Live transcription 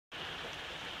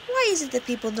Why is it that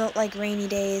people don't like rainy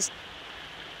days?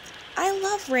 I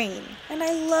love rain, and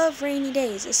I love rainy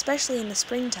days, especially in the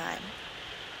springtime.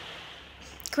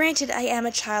 Granted, I am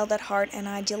a child at heart and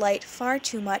I delight far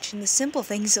too much in the simple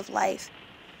things of life,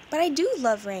 but I do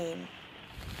love rain.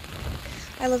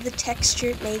 I love the texture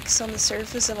it makes on the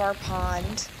surface of our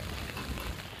pond.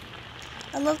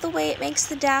 I love the way it makes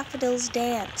the daffodils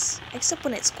dance, except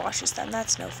when it squashes them,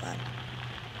 that's no fun.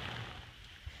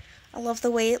 I love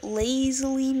the way it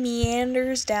lazily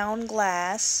meanders down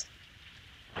glass.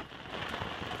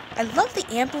 I love the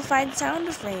amplified sound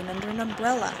of rain under an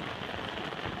umbrella.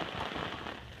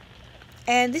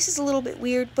 And this is a little bit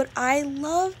weird, but I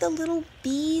love the little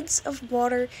beads of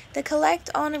water that collect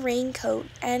on a raincoat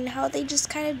and how they just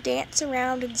kind of dance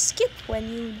around and skip when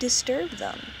you disturb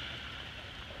them.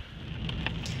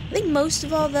 I think most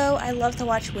of all, though, I love to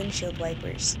watch windshield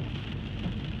wipers.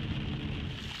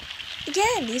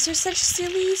 Again, these are such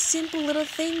silly, simple little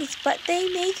things, but they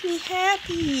make me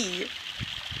happy.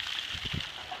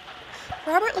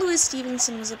 Robert Louis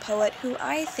Stevenson was a poet who,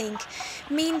 I think,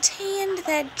 maintained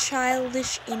that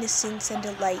childish innocence and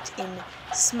delight in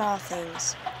small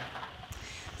things.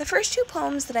 The first two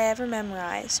poems that I ever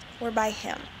memorized were by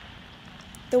him.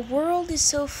 The world is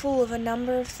so full of a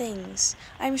number of things,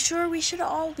 I'm sure we should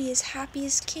all be as happy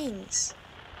as kings.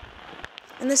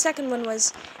 And the second one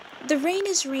was, the rain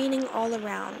is raining all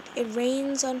around, it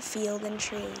rains on field and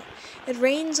tree, it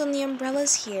rains on the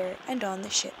umbrellas here and on the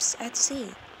ships at sea.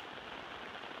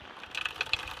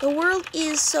 The world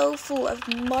is so full of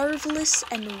marvelous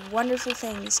and wonderful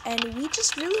things, and we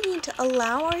just really need to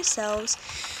allow ourselves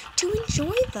to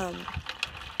enjoy them.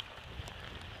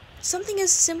 Something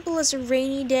as simple as a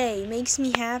rainy day makes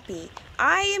me happy.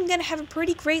 I am going to have a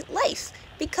pretty great life,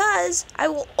 because I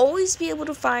will always be able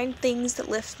to find things that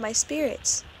lift my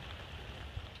spirits.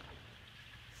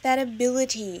 That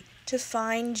ability to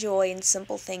find joy in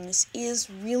simple things is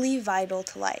really vital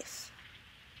to life.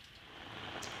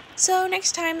 So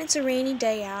next time it's a rainy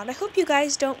day out, I hope you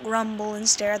guys don't grumble and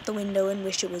stare out the window and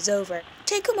wish it was over.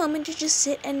 Take a moment to just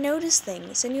sit and notice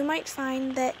things, and you might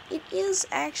find that it is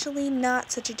actually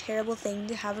not such a terrible thing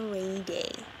to have a rainy day.